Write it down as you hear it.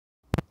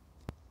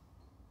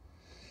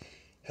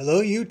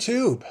Hello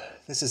YouTube,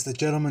 this is the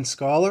Gentleman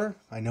Scholar.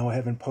 I know I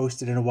haven't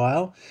posted in a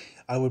while.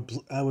 I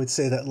would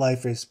say that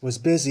life was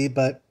busy,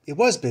 but it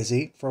was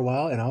busy for a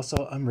while, and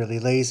also I'm really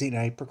lazy and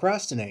I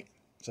procrastinate.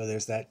 So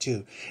there's that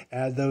too.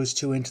 Add those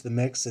two into the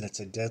mix and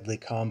it's a deadly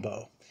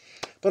combo.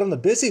 But on the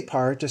busy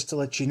part, just to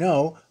let you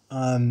know,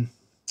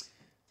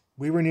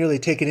 we were nearly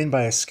taken in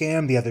by a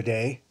scam the other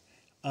day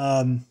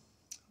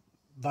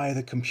via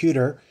the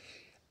computer.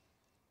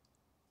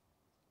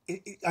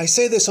 I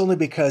say this only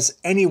because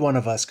any one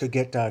of us could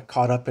get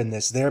caught up in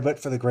this. There, but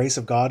for the grace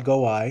of God,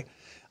 go I.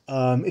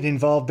 It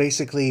involved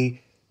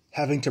basically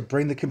having to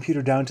bring the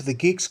computer down to the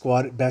Geek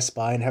Squad at Best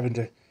Buy and having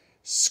to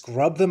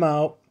scrub them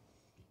out,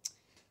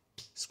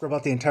 scrub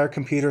out the entire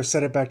computer,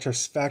 set it back to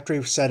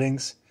factory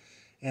settings,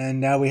 and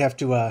now we have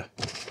to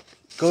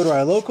go to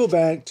our local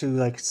bank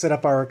to set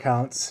up our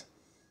accounts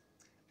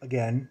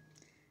again,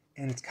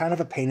 and it's kind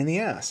of a pain in the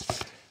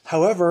ass.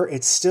 However,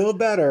 it's still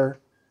better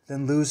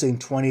than losing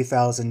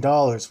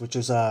 $20,000, which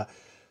is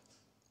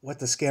what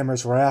the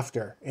scammers were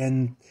after.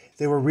 And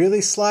they were really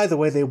sly the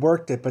way they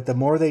worked it, but the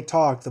more they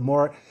talked, the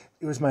more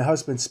it was my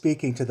husband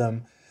speaking to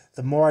them.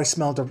 The more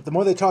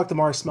they talked, the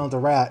more I smelled a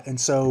rat.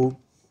 And so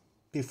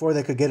before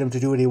they could get him to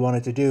do what he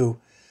wanted to do,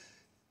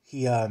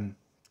 he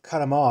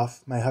cut him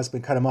off. My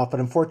husband cut him off, but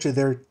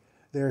unfortunately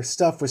their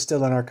stuff was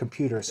still on our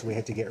computer, so we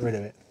had to get rid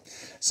of it.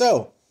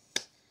 So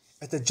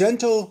at the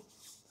gentle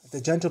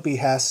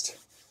behest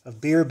of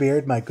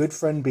Beard, my good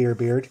friend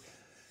Beard,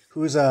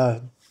 who's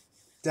a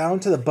down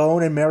to the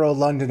bone and marrow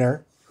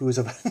Londoner,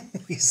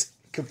 he's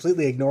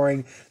completely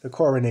ignoring the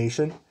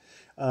coronation.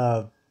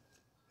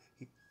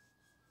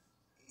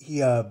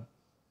 He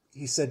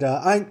said,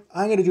 I'm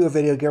going to do a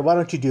video, Gary. Why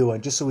don't you do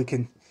one, just so we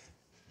can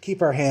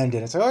keep our hand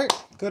in it? So, all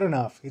right, good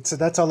enough.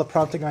 That's all the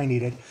prompting I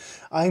needed.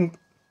 I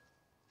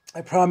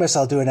promise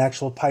I'll do an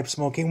actual pipe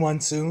smoking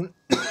one soon.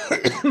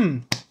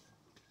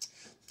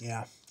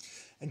 Yeah,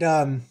 and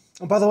oh,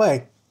 by the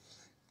way,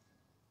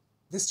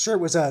 this shirt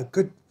was a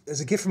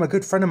gift from a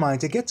good friend of mine.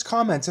 It gets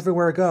comments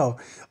everywhere I go.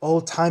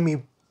 Old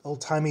timey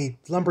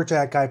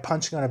lumberjack guy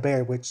punching on a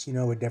bear, which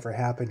would never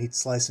happen. He'd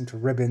slice into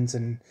ribbons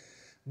and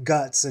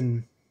guts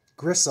and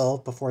gristle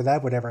before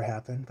that would ever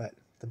happen, but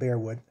the bear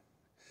would.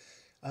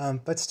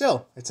 But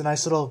still, it's a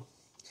nice little.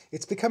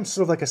 It's become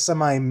sort of like a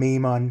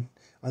semi-meme on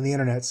the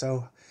internet. So,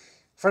 a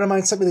friend of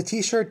mine sent me the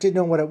T-shirt. Didn't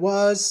know what it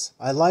was.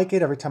 I like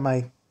it every time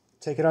I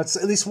take it out.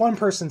 At least one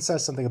person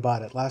says something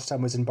about it. Last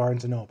time was in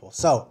Barnes & Noble.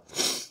 So,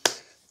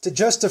 to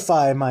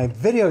justify my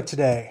video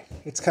today,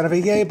 it's kind of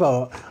a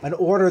YABO, an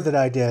order that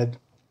I did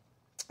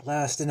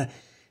last, and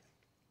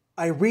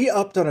I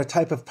re-upped on a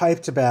type of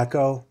pipe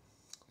tobacco,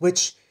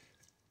 which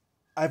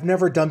I've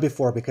never done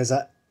before because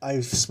I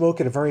smoke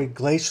at a very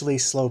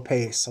glacially slow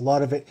pace.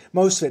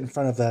 Most of it in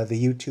front of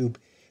the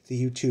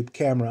YouTube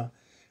camera,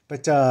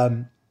 but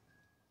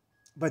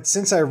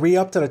since I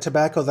re-upped on a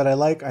tobacco that I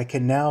like, I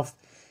can now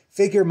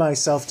figure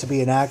myself to be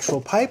an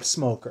actual pipe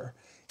smoker.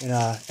 And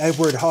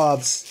Edward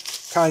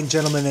Hobbs, kind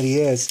gentleman that he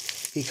is,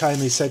 he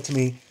kindly said to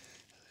me,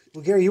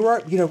 "Well, Gary, you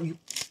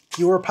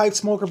were a pipe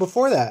smoker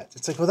before that."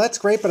 It's like, well, that's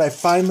great, but I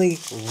finally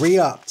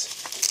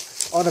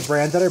re-upped on a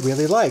brand that I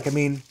really like. I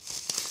mean,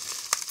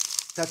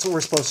 that's what we're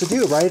supposed to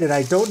do, right? And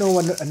I don't know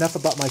enough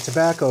about my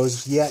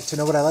tobaccos yet to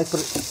know what I like,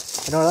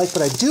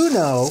 but I do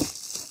know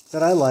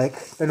that I like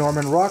the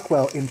Norman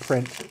Rockwell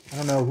imprint. I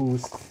don't know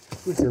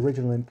who's the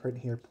original imprint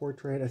here.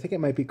 Portrait. I think it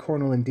might be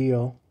Cornell and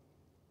Deal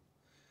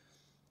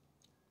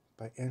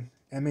by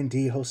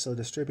M&D Wholesale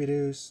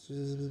Distributors.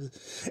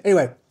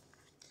 Anyway,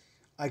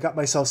 I got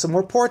myself some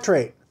more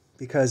Portrait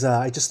because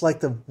I just like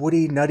the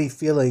woody, nutty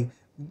the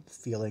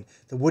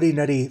woody,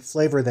 nutty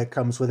flavor that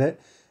comes with it.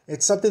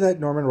 It's something that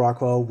Norman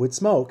Rockwell would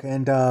smoke,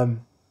 and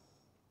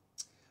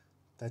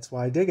that's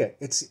why I dig it.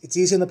 It's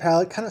easy on the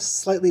palate, kind of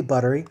slightly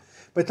buttery,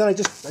 but then I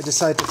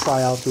decided to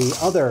try out the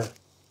other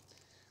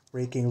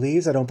Raking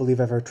Leaves. I don't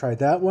believe I've ever tried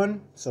that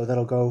one, so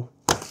that'll go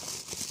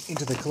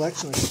into the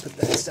collection. Let's put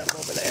that stuff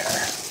over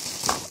there.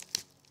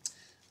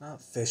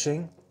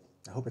 Fishing.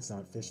 I hope it's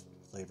not fish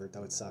flavored.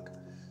 That would suck.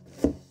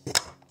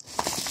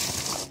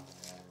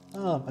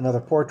 Another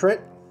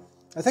Portrait.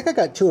 I think I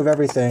got two of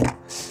everything.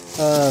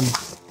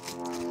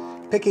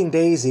 Picking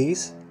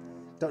Daisies.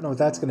 Don't know what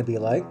that's going to be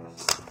like.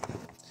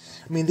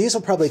 I mean, these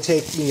will probably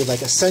take me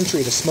like a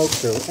century to smoke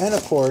through. And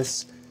of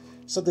course,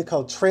 something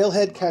called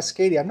Trailhead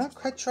Cascadia. I'm not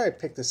quite sure I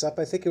picked this up.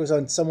 I think it was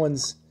on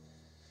someone's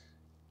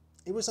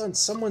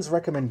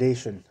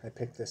recommendation I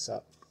picked this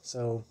up.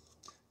 So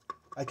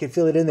I can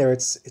feel it in there.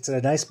 It's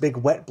a nice big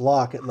wet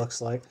block, it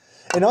looks like.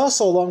 And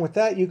also along with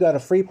that, you got a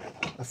free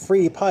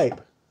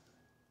pipe.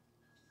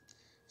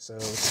 So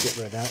let's get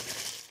rid of that.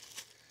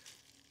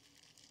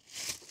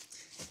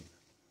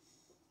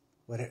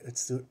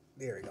 Let's do it.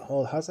 There we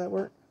go. How's that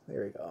work?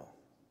 There we go.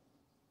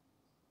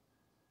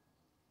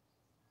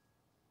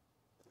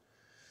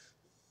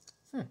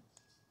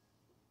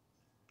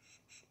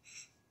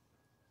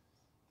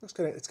 It's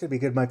gonna be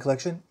good in my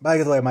collection. By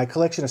the way, my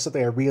collection is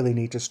something I really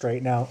need to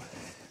straighten out.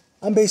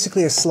 I'm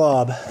basically a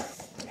slob.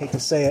 Hate to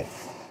say it.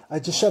 I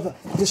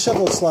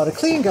disheveled slob. A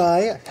clean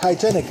guy,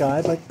 hygienic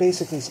guy, but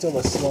basically still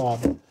a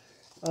slob.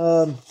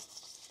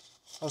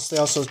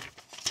 Also,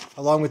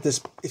 along with this,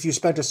 if you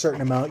spent a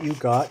certain amount, you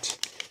got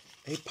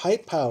a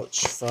pipe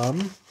pouch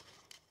from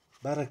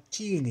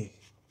Baraccini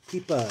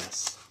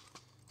Pipas.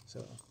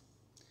 So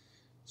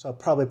I'll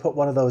probably put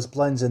one of those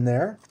blends in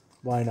there.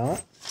 Why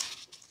not?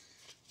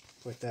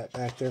 Put that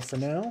back there for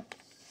now.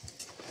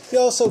 You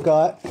also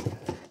got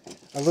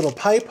a little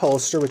pipe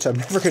holster, which I'm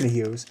never going to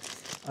use.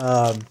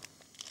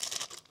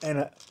 And,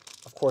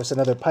 of course,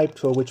 another pipe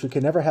tool, which we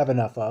can never have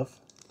enough of.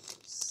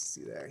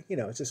 See there? You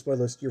know, it's just one of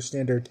those, your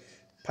standard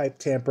pipe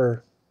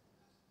tamper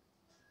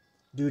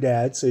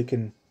doodads, so you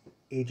can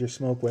aid your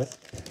smoke with.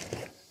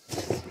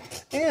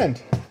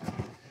 And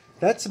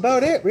that's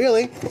about it,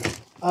 really.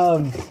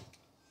 I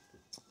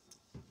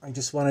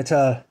just wanted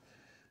to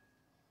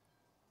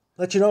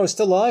let you know I was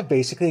still alive,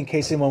 basically, in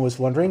case anyone was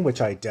wondering,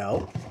 which I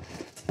doubt.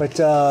 But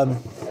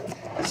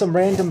some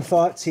random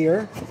thoughts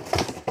here.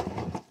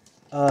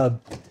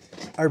 I'll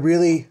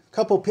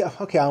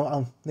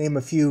name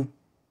a few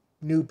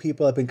new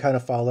people I've been kind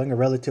of following, or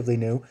relatively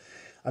new.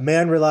 A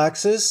man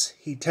relaxes.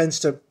 He tends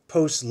to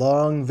post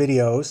long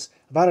videos,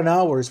 about an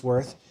hour's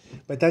worth,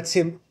 but that's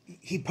him.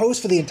 He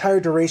posts for the entire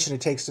duration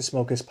it takes to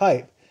smoke his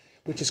pipe,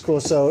 which is cool.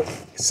 So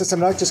since I'm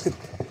not just,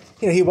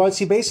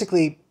 he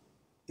basically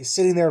is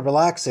sitting there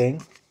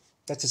relaxing.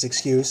 That's his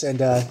excuse,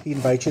 and he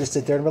invites you to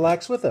sit there and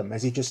relax with him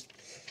as he just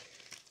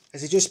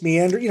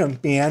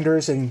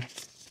meanders and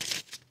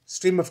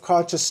stream of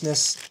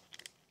consciousness,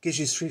 gives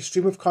you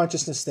stream of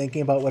consciousness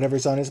thinking about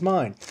whatever's on his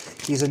mind.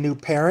 He's a new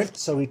parent,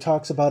 so he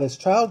talks about his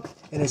child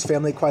and his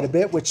family quite a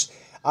bit, which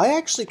I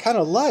actually kind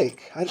of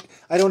like.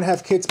 I don't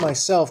have kids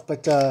myself,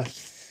 but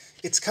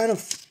it's kind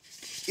of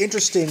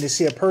interesting to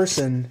see a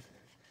person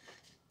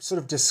sort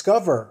of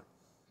discover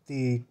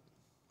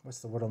what's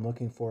the word I'm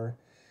looking for?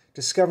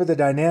 Discover the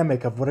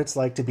dynamic of what it's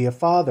like to be a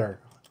father.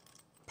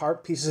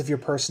 Pieces of your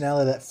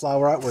personality that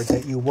flower outward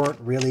that you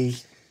weren't really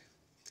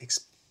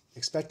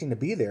expecting to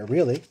be there,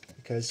 really,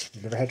 because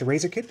you never had to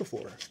raise a kid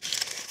before.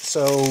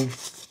 So,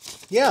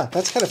 yeah,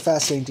 that's kind of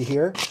fascinating to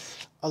hear.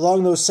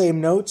 Along those same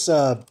notes,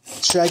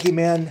 Shaggy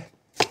Man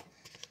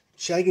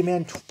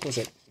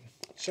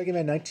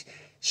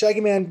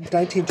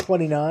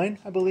 1929,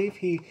 I believe.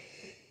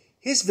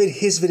 His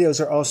videos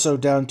are also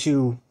down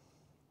to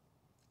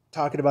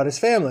talking about his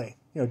family.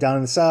 Down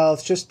in the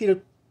South, just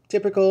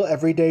typical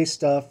everyday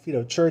stuff.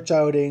 Church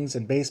outings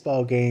and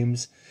baseball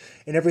games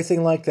and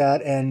everything like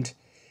that. And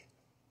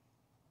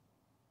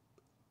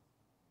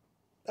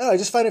I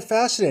just find it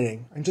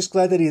fascinating. I'm just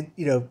glad that he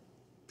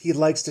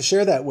likes to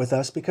share that with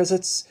us, because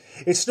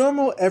it's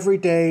normal,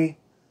 everyday,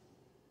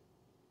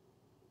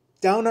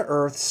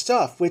 down-to-earth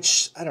stuff,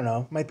 which, I don't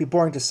know, might be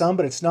boring to some,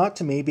 but it's not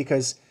to me,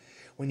 because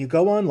when you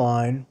go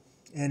online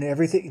and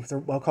everything,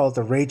 I'll call it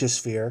the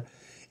rageosphere,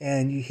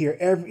 and you hear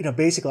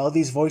basically all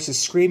these voices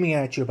screaming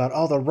at you about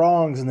all the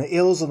wrongs and the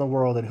ills in the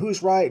world and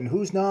who's right and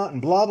who's not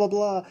and blah, blah,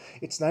 blah.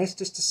 It's nice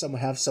just to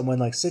have someone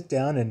like sit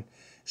down and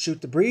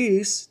shoot the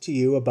breeze to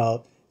you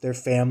about their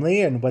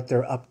family and what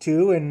they're up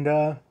to,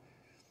 and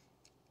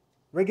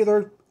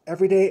regular,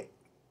 everyday,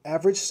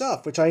 average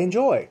stuff, which I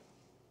enjoy.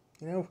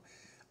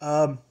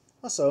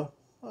 Also,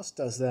 who else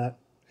does that?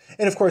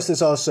 And of course,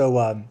 there's also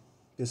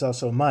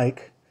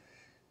Mike.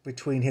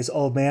 Between his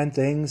old man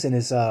things and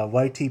his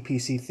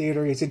YTPC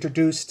theater, he's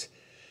introduced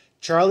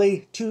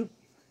two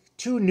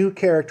new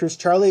characters.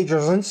 Charlie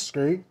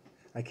Jasinski,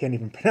 I can't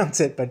even pronounce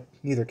it, but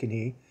neither can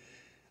he.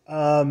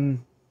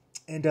 And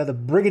the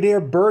Brigadier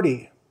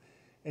Birdie.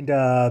 And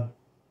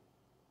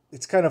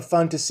it's kind of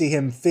fun to see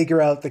him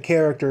figure out the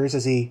characters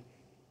as he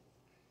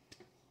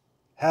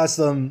has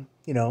them,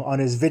 on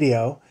his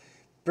video.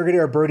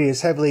 Brigadier Birdie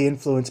is heavily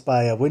influenced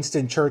by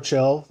Winston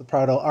Churchill, the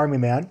proud old army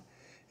man.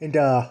 And,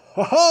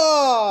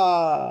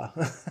 ha-ha!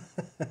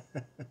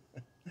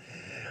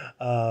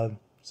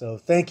 So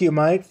thank you,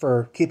 Mike,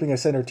 for keeping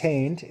us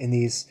entertained in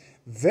these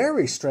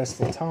very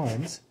stressful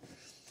times.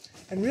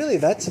 And really,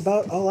 that's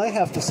about all I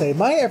have to say.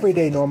 My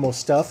everyday normal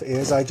stuff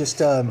is I just,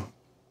 me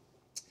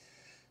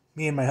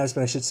and my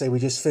husband, I should say, we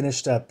just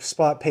finished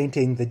spot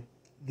painting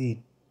the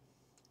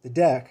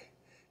deck,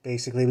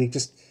 basically. We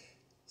just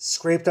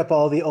scraped up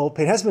all the old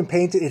paint. It hasn't been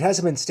painted. It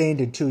hasn't been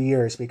stained in 2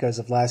 years because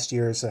of last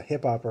year's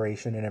hip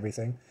operation and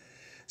everything.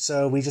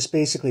 So we just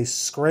basically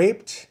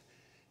scraped,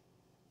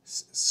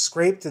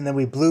 and then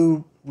we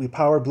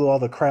power blew all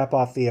the crap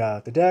off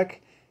the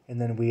deck, and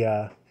then we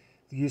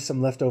used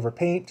some leftover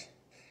paint,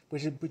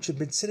 which had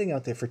been sitting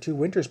out there for 2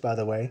 winters, by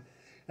the way.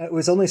 It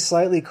was only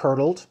slightly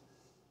curdled.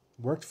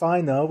 Worked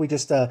fine, though. We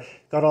just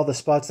got all the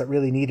spots that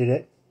really needed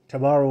it.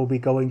 Tomorrow we'll be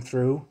going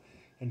through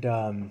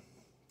and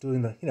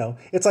doing the,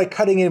 it's like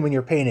cutting in when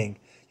you're painting.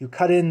 You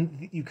cut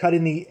in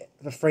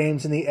the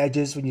frames and the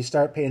edges when you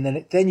start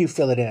painting, then you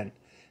fill it in.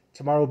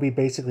 Tomorrow will be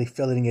basically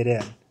filling it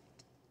in.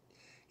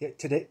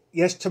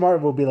 Tomorrow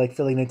will be like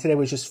filling in. Today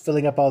was just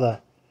filling up all the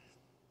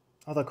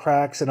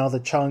cracks and all the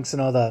chunks and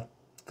all the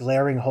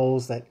glaring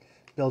holes that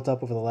built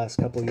up over the last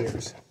couple of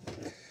years.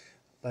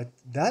 But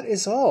that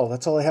is all.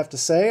 That's all I have to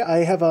say. I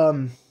have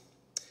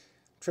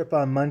trip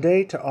on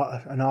Monday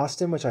to in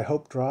Austin, which I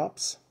hope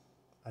drops,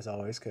 as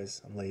always,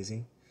 because I'm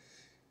lazy.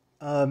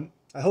 I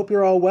hope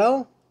you're all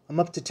well. I'm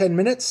up to 10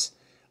 minutes.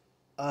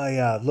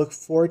 I look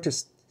forward to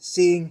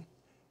seeing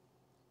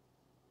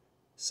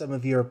some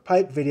of your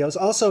pipe videos.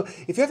 Also,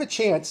 if you have a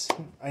chance,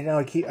 I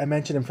know I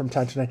mention him from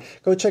time to time,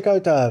 go check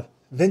out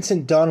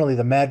Vincent Donnelly,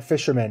 the Mad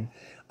Fisherman.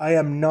 I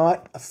am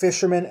not a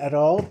fisherman at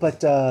all,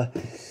 but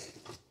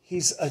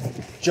he's a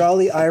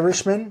jolly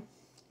Irishman,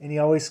 and he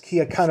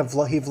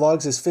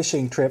vlogs his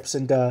fishing trips,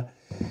 and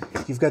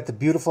you've got the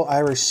beautiful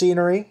Irish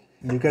scenery,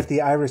 and you've got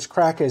the Irish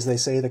crack, as they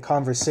say, the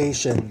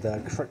conversation,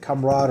 the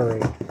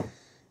camaraderie.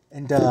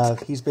 And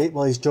he's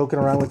joking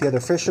around with the other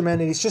fishermen,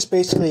 and he's just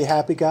basically a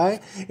happy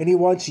guy, and he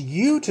wants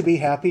you to be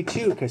happy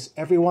too, because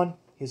everyone,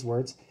 his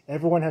words,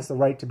 everyone has the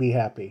right to be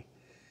happy.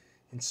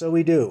 And so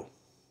we do.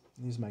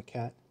 Here's my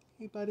cat.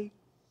 Hey, buddy.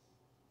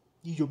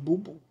 He's your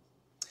boo-boo.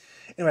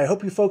 Anyway, I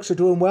hope you folks are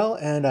doing well,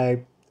 and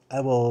I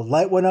will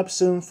light one up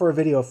soon for a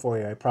video for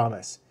you, I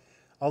promise.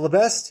 All the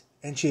best,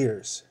 and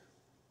cheers.